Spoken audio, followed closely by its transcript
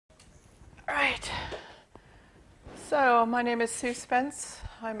All right. So my name is Sue Spence.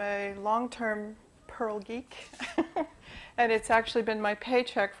 I'm a long-term Perl geek. And it's actually been my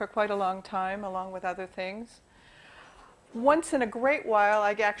paycheck for quite a long time, along with other things. Once in a great while,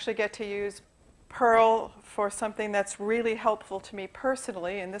 I actually get to use Perl for something that's really helpful to me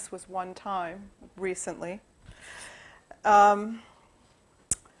personally, and this was one time recently.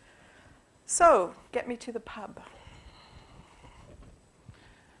 So, get me to the pub.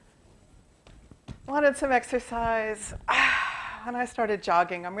 Wanted some exercise, and I started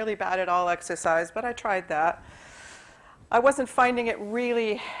jogging. I'm really bad at all exercise, but I tried that. I wasn't finding it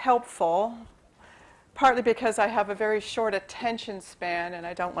really helpful, partly because I have a very short attention span and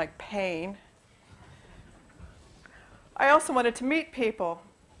I don't like pain. I also wanted to meet people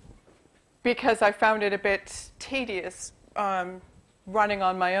because I found it a bit tedious running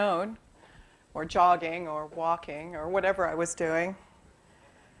on my own, or jogging, or walking, or whatever I was doing.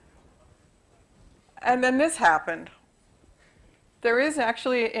 And then this happened. There is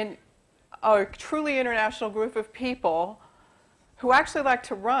actually a truly international group of people who actually like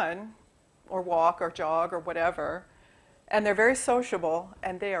to run, or walk, or jog, or whatever, and they're very sociable,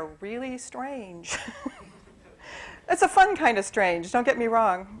 and they are really strange. It's a fun kind of strange, don't get me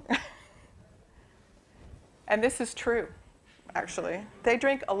wrong. And this is true, actually. They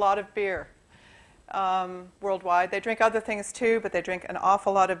drink a lot of beer worldwide. They drink other things too, but they drink an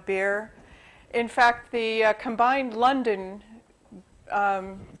awful lot of beer. In fact, the combined London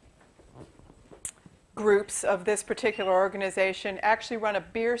groups of this particular organization actually run a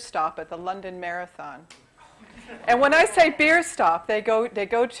beer stop at the London Marathon. And when I say beer stop, they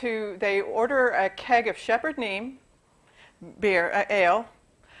order a keg of Shepherd Neame beer, ale,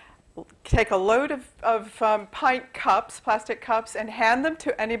 take a load of pint cups, plastic cups, and hand them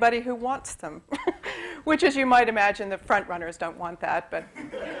to anybody who wants them. Which, as you might imagine, the front runners don't want that, but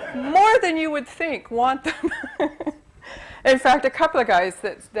more than you would think want them. In fact, a couple of guys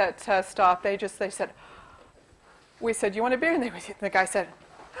that stopped, they said, we said, you want a beer? And the guy said,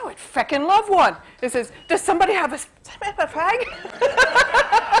 I would feckin' love one. He says, does somebody have a fag?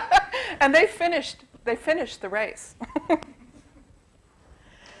 And they finished the race.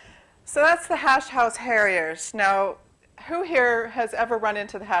 So that's the Hash House Harriers. Now, who here has ever run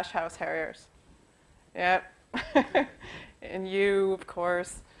into the Hash House Harriers? Yep. And you, of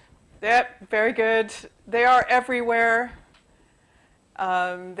course. Yep, very good. They are everywhere.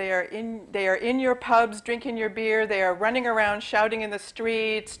 They are in your pubs, drinking your beer. They are running around, shouting in the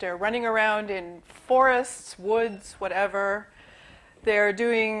streets. They're running around in forests, woods, whatever. They're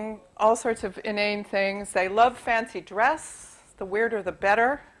doing all sorts of inane things. They love fancy dress. The weirder, the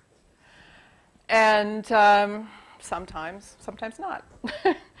better. And sometimes not.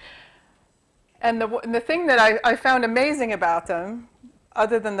 And the thing that I found amazing about them,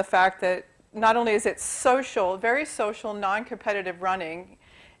 other than the fact that not only is it social, very social, non-competitive running,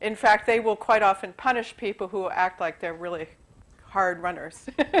 in fact, they will quite often punish people who act like they're really hard runners.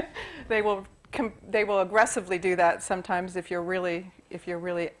 They will aggressively do that sometimes if you're really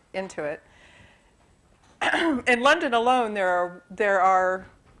into it. In London alone, there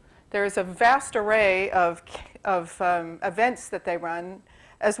is a vast array of events that they run,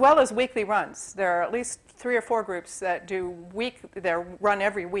 as well as weekly runs. There are at least 3 or 4 groups that run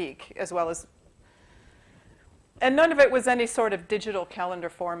every week, as well as, and none of it was any sort of digital calendar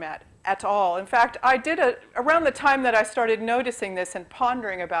format at all. In fact, I did around the time that I started noticing this and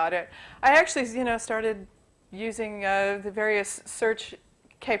pondering about it, I actually, started using the various search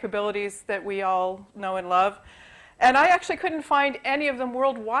capabilities that we all know and love. And I actually couldn't find any of them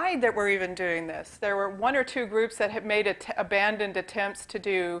worldwide that were even doing this. There were 1 or 2 groups that had made abandoned attempts to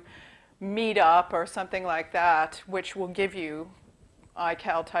do Meetup or something like that, which will give you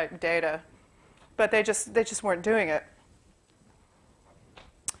iCal type data. But they just weren't doing it.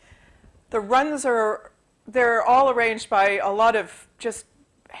 The runs they're all arranged by a lot of just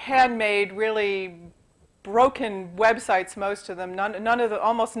handmade, really broken websites, most of them.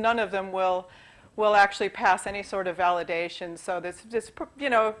 Almost none of them will actually pass any sort of validation. So this,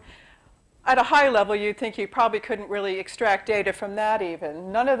 at a high level, you'd think you probably couldn't really extract data from that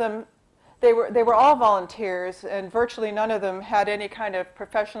even. None of them, they were all volunteers, and virtually none of them had any kind of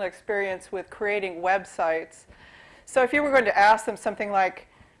professional experience with creating websites. So if you were going to ask them something like,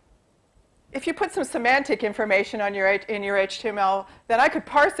 if you put some semantic information on in your HTML, then I could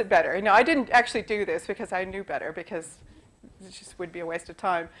parse it better. I didn't actually do this because I knew better, because it just would be a waste of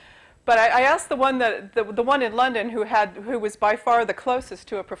time. But I asked the one in London who was by far the closest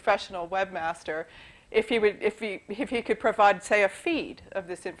to a professional webmaster, if he could provide, say, a feed of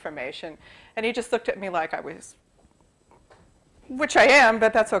this information, and he just looked at me like I was which I am,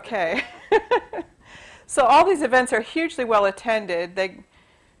 but that's okay. So all these events are hugely well attended.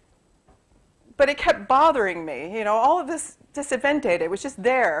 But it kept bothering me. You know, all of this event data, it was just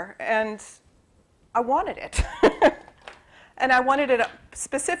there, and I wanted it. And I wanted it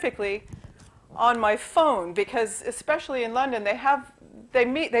specifically on my phone, because especially in London,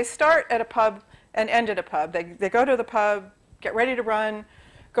 they start at a pub and end at a pub. They go to the pub, get ready to run,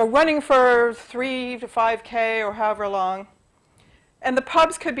 go running for 3 to 5K or however long. And the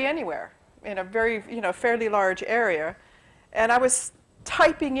pubs could be anywhere in a very, fairly large area. And I was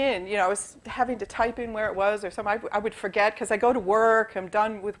typing in, I was having to type in where it was or something. I would forget because I go to work, I'm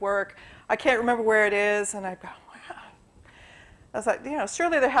done with work, I can't remember where it is, and I go, wow. I was like,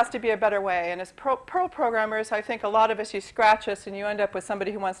 surely there has to be a better way. And as Perl programmers, I think a lot of us, you scratch us and you end up with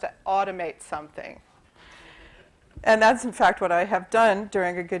somebody who wants to automate something. And that's, in fact, what I have done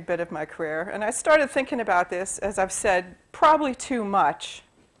during a good bit of my career. And I started thinking about this, as I've said, probably too much.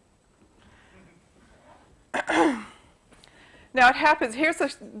 Now, it happens,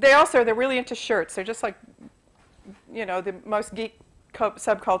 they're really into shirts. They're just like, the most geek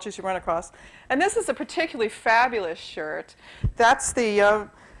subcultures you run across. And this is a particularly fabulous shirt. That's the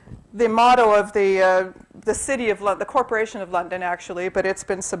motto of the city of London, the Corporation of London, actually, but it's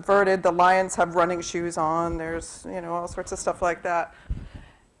been subverted. The lions have running shoes on. There's, all sorts of stuff like that.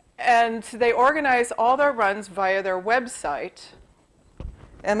 And they organize all their runs via their website,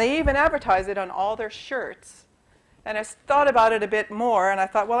 and they even advertise it on all their shirts. And I thought about it a bit more, and I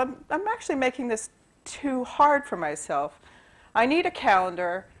thought, well, I'm actually making this too hard for myself. I need a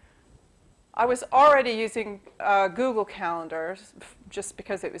calendar. I was already using Google Calendars just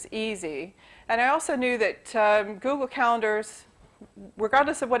because it was easy. And I also knew that Google Calendars,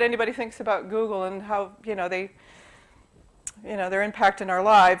 regardless of what anybody thinks about Google and how, their impact in our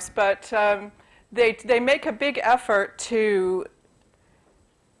lives, but they make a big effort to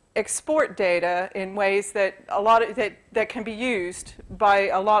export data in ways that that can be used by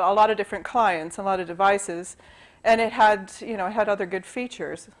a lot of different clients, a lot of devices, and it had other good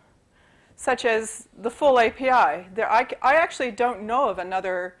features, such as the full API. I actually don't know of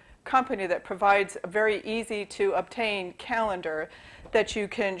another company that provides a very easy to obtain calendar that you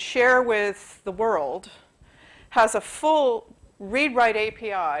can share with the world, has a full read-write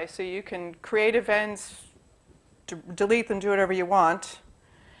API, so you can create events, delete them, do whatever you want.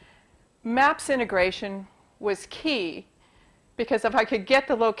 Maps integration was key, because if I could get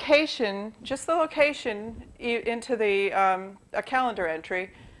the location, just the location, into a calendar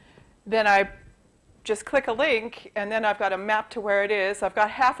entry, then I just click a link, and then I've got a map to where it is. I've got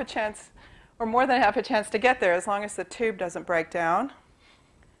half a chance, or more than half a chance, to get there, as long as the tube doesn't break down.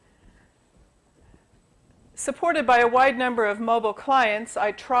 Supported by a wide number of mobile clients,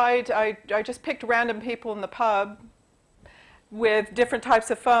 I just picked random people in the pub with different types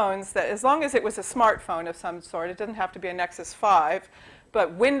of phones, that as long as it was a smartphone of some sort, it doesn't have to be a Nexus 5,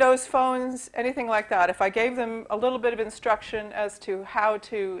 but Windows phones, anything like that, if I gave them a little bit of instruction as to how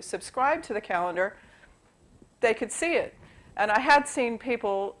to subscribe to the calendar, they could see it. And I had seen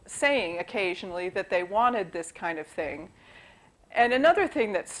people saying occasionally that they wanted this kind of thing. And another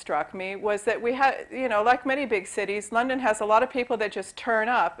thing that struck me was that we had, like many big cities, London has a lot of people that just turn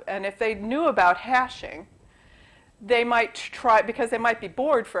up, and if they knew about hashing, they might try, because they might be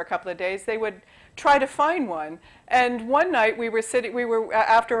bored for a couple of days, they would try to find one. And one night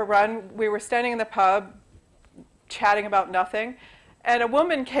after a run, we were standing in the pub chatting about nothing, and a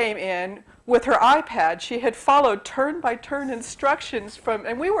woman came in with her iPad. She had followed turn-by-turn instructions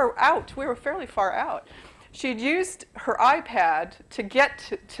and we were fairly far out. She'd used her iPad to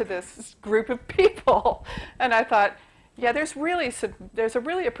get to this group of people. And I thought, yeah, there's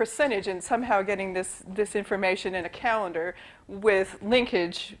a percentage in somehow getting this information in a calendar with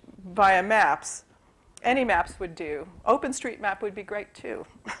linkage via maps. Any maps would do. OpenStreetMap would be great too.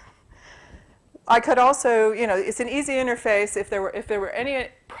 I could also, it's an easy interface. If there were any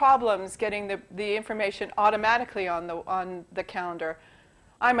problems getting the information automatically on the calendar,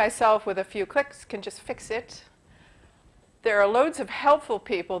 I myself, with a few clicks, can just fix it. There are loads of helpful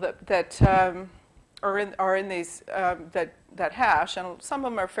people that are in these that hash, and some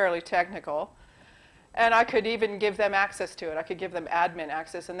of them are fairly technical. And I could even give them access to it. I could give them admin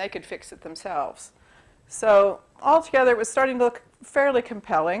access, and they could fix it themselves. So altogether, it was starting to look fairly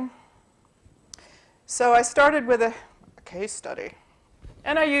compelling. So I started with a case study.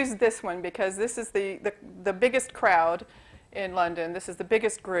 And I used this one because this is the biggest crowd in London. This is the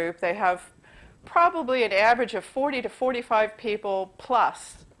biggest group. They have probably an average of 40 to 45 people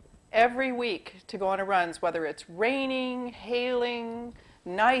plus every week to go on a runs, whether it's raining, hailing,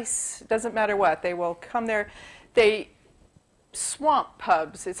 nice, doesn't matter what. They will come there. swamp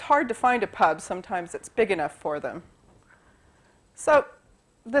pubs. It's hard to find a pub sometimes that's big enough for them. So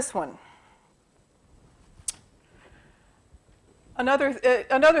this one.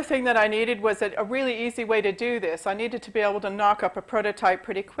 Another thing that I needed was a really easy way to do this. I needed to be able to knock up a prototype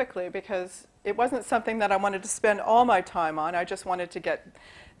pretty quickly because it wasn't something that I wanted to spend all my time on. I just wanted to get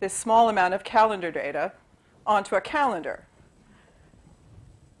this small amount of calendar data onto a calendar.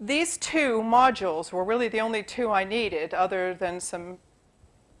 These two modules were really the only two I needed, other than some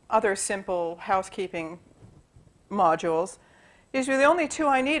other simple housekeeping modules. These were the only two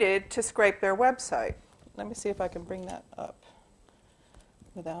I needed to scrape their website. Let me see if I can bring that up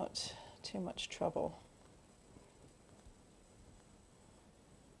without too much trouble.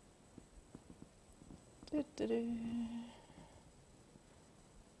 So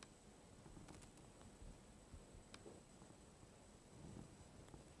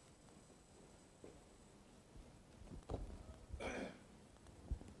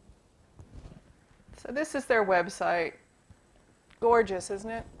this is their website. Gorgeous, isn't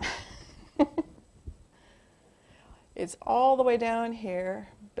it? It's all the way down here,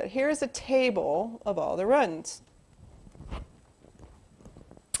 but here's a table of all the runs.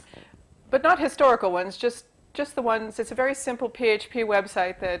 But not historical ones, just the ones. It's a very simple PHP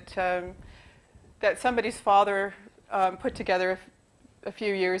website that, that somebody's father put together a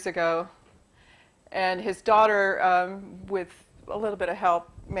few years ago. And his daughter, with a little bit of help,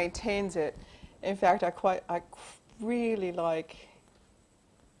 maintains it. In fact, I really like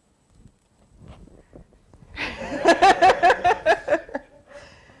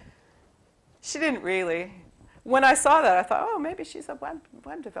she didn't really. When I saw that, I thought, oh, maybe she's a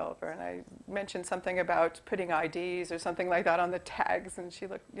web developer. And I mentioned something about putting IDs or something like that on the tags. And she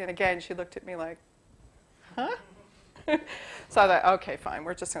looked, and again, she looked at me like, huh? So I thought, okay, fine,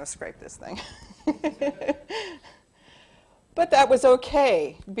 we're just going to scrape this thing. But that was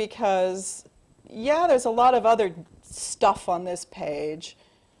okay because, yeah, there's a lot of other stuff on this page.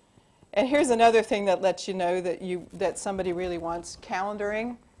 And here's another thing that lets you know that somebody really wants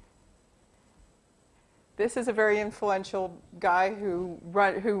calendaring. This is a very influential guy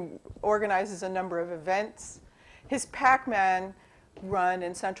who organizes a number of events. His Pac-Man run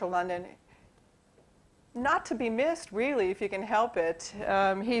in central London, not to be missed, really, if you can help it.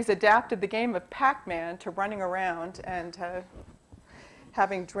 He's adapted the game of Pac-Man to running around and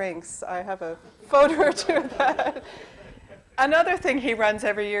having drinks. I have a photo or two of that. Another thing he runs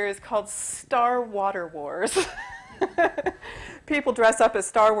every year is called Star Water Wars. People dress up as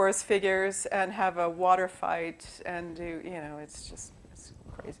Star Wars figures and have a water fight and do, it's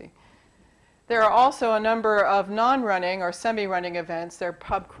crazy. There are also a number of non-running or semi-running events. They're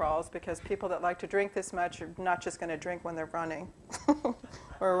pub crawls because people that like to drink this much are not just going to drink when they're running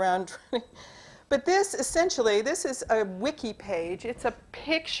or around running. But this, essentially, this is a wiki page. It's a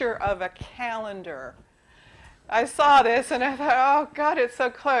picture of a calendar. I saw this and I thought, oh, God, it's so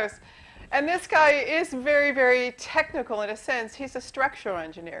close. And this guy is very, very technical in a sense. He's a structural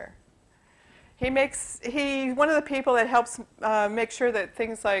engineer. He's one of the people that helps make sure that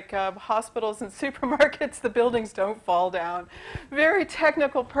things like hospitals and supermarkets, the buildings don't fall down. Very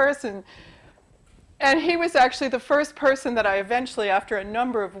technical person. And he was actually the first person that I eventually, after a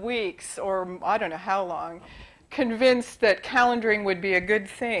number of weeks, or I don't know how long, convinced that calendaring would be a good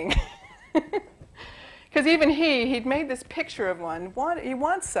thing. Because even he'd made this picture of one. He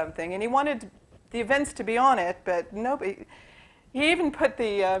wants something, and he wanted the events to be on it, but nobody. He even put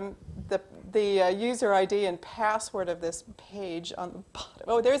the user ID and password of this page on the bottom.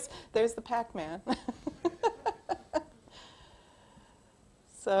 Oh, there's the Pac-Man.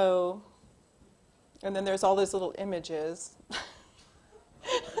 So, and then there's all these little images.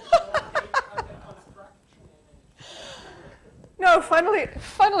 No,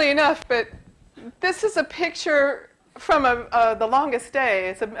 funnily enough, but. This is a picture from The Longest Day.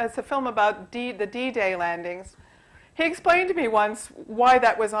 It's a film about the D-Day landings. He explained to me once why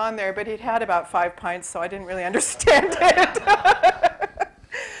that was on there, but he'd had about 5 pints, so I didn't really understand it.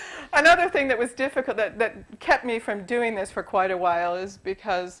 Another thing that was difficult, that kept me from doing this for quite a while, is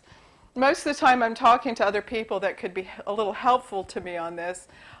because most of the time I'm talking to other people that could be a little helpful to me on this.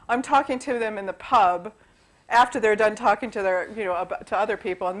 I'm talking to them in the pub after they're done talking to their, to other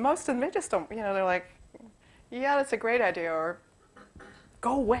people, and most of them, they just don't, they're like, yeah, that's a great idea, or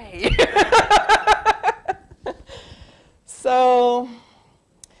go away. So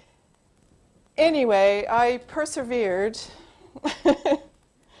anyway, I persevered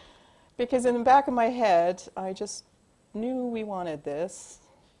because in the back of my head, I just knew we wanted this.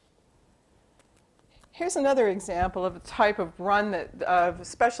 Here's another example of a type of run of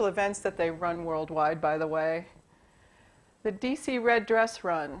special events that they run worldwide, by the way. The DC red dress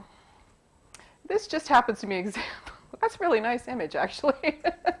run. This just happens to be an example. That's a really nice image, actually.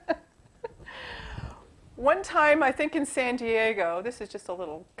 One time, I think in San Diego, this is just a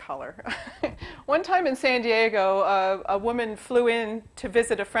little color. One time in San Diego, a woman flew in to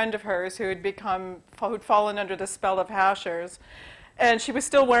visit a friend of hers who'd fallen under the spell of hashers. And she was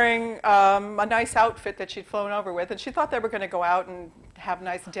still wearing a nice outfit that she'd flown over with. And she thought they were going to go out and have a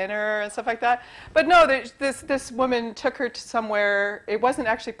nice dinner and stuff like that. But no, this woman took her to somewhere. It wasn't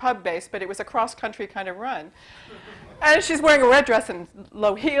actually pub-based, but it was a cross-country kind of run. And she's wearing a red dress and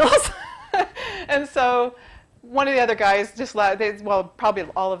low heels. And so one of the other guys just laughed. Well, probably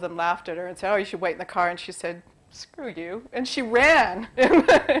all of them laughed at her and said, "Oh, you should wait in the car." And she said, "Screw you." And she ran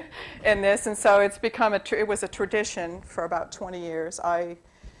in this. And so it's become it was a tradition for about 20 years. I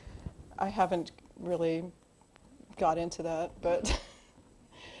haven't really got into that, but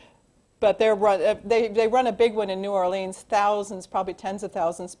they run a big one in New Orleans. Thousands, probably tens of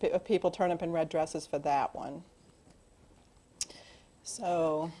thousands of people turn up in red dresses for that one.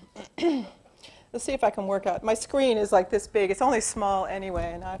 So let's see if I can work out. My screen is like this big. It's only small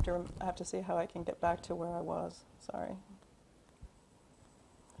anyway, and I have to see how I can get back to where I was. Sorry.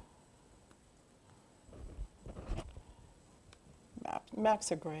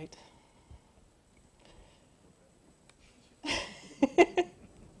 Maps are great.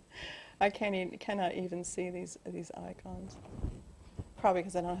 I cannot even see these icons. Probably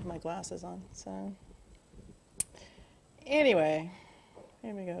because I don't have my glasses on. So anyway,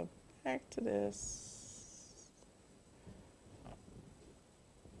 here we go. Back to this.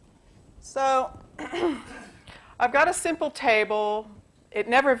 So I've got a simple table. It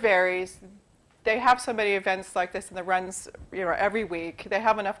never varies. They have so many events like this in the runs, every week. They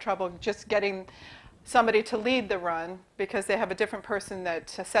have enough trouble just getting somebody to lead the run because they have a different person that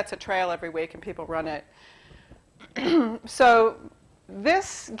sets a trail every week and people run it. So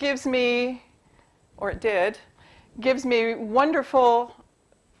this gives me, or it did, gives me wonderful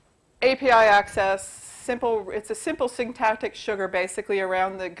API access. It's a simple syntactic sugar basically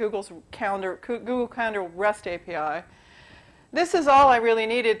around the Google Calendar REST API. This is all I really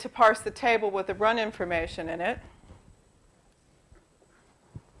needed to parse the table with the run information in it.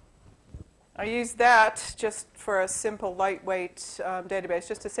 I used that just for a simple, lightweight database,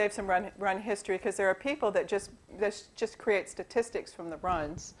 just to save some run history, because there are people that just create statistics from the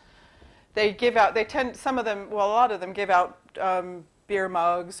runs. They give out, some of them, well, a lot of them give out beer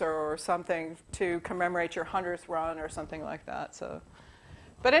mugs or something to commemorate your 100th run or something like that. So,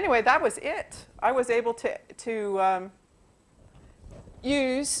 but anyway, that was it. I was able to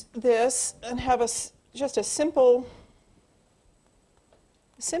use this and have just a simple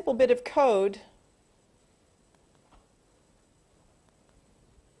bit of code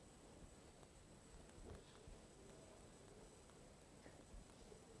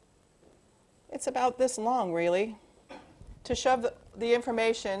it's about this long, really, to shove the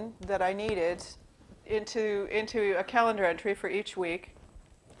information that I needed into a calendar entry for each week.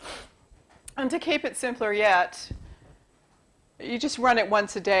 And to keep it simpler yet, you just run it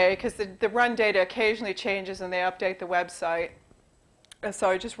once a day, because the run data occasionally changes and they update the website. And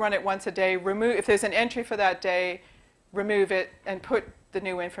so I just run it once a day, if there's an entry for that day, remove it and put the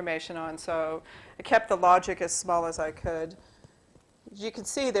new information on. So I kept the logic as small as I could. You can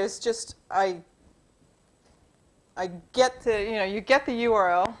see there's just, I get the, you get the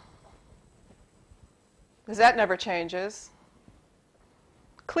URL, because that never changes.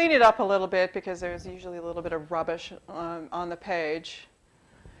 Clean it up a little bit, because there's usually a little bit of rubbish on the page.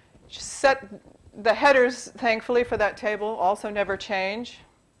 Just set the headers, thankfully, for that table also never change.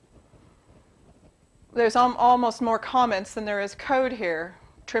 There's almost more comments than there is code here.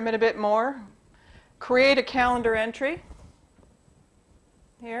 Trim it a bit more. Create a calendar entry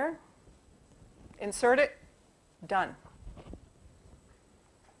here. Insert it. Done.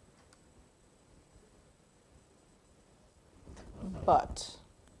 But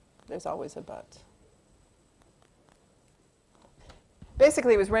there's always a but.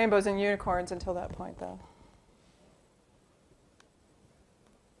 Basically, it was rainbows and unicorns until that point, though.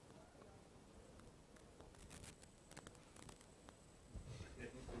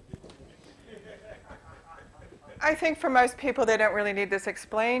 I think for most people, they don't really need this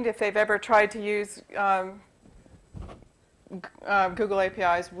explained. If they've ever tried to use Google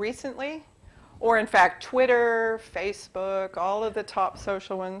APIs recently, or in fact Twitter, Facebook, all of the top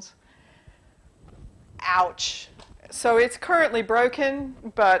social ones, ouch. So it's currently broken,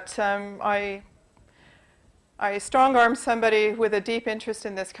 but I I strong-armed somebody with a deep interest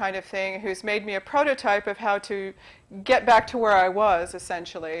in this kind of thing who's made me a prototype of how to get back to where I was,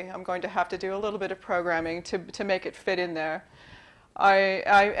 essentially. I'm going to have to do a little bit of programming to make it fit in there.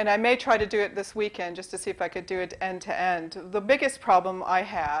 And I may try to do it this weekend just to see if I could do it end-to-end. The biggest problem I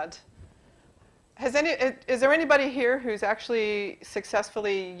had, is there anybody here who's actually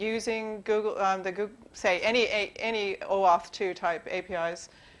successfully using Google, say any OAuth 2 type APIs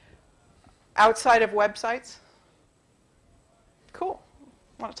outside of websites? Cool.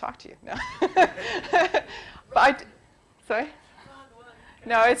 I want to talk to you. No. Sorry?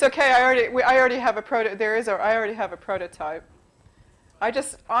 No, it's okay. I already have a I already have a prototype. I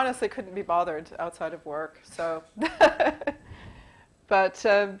just honestly couldn't be bothered outside of work. So, but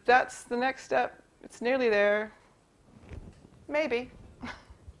that's the next step. It's nearly there. Maybe.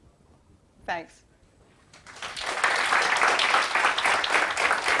 Thanks.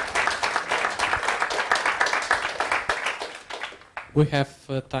 We have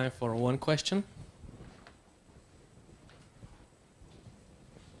time for one question.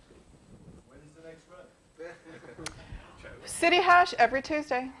 When's the next run? City Hash every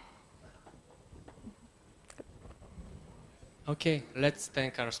Tuesday. Okay, let's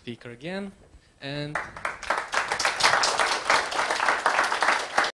thank our speaker again. And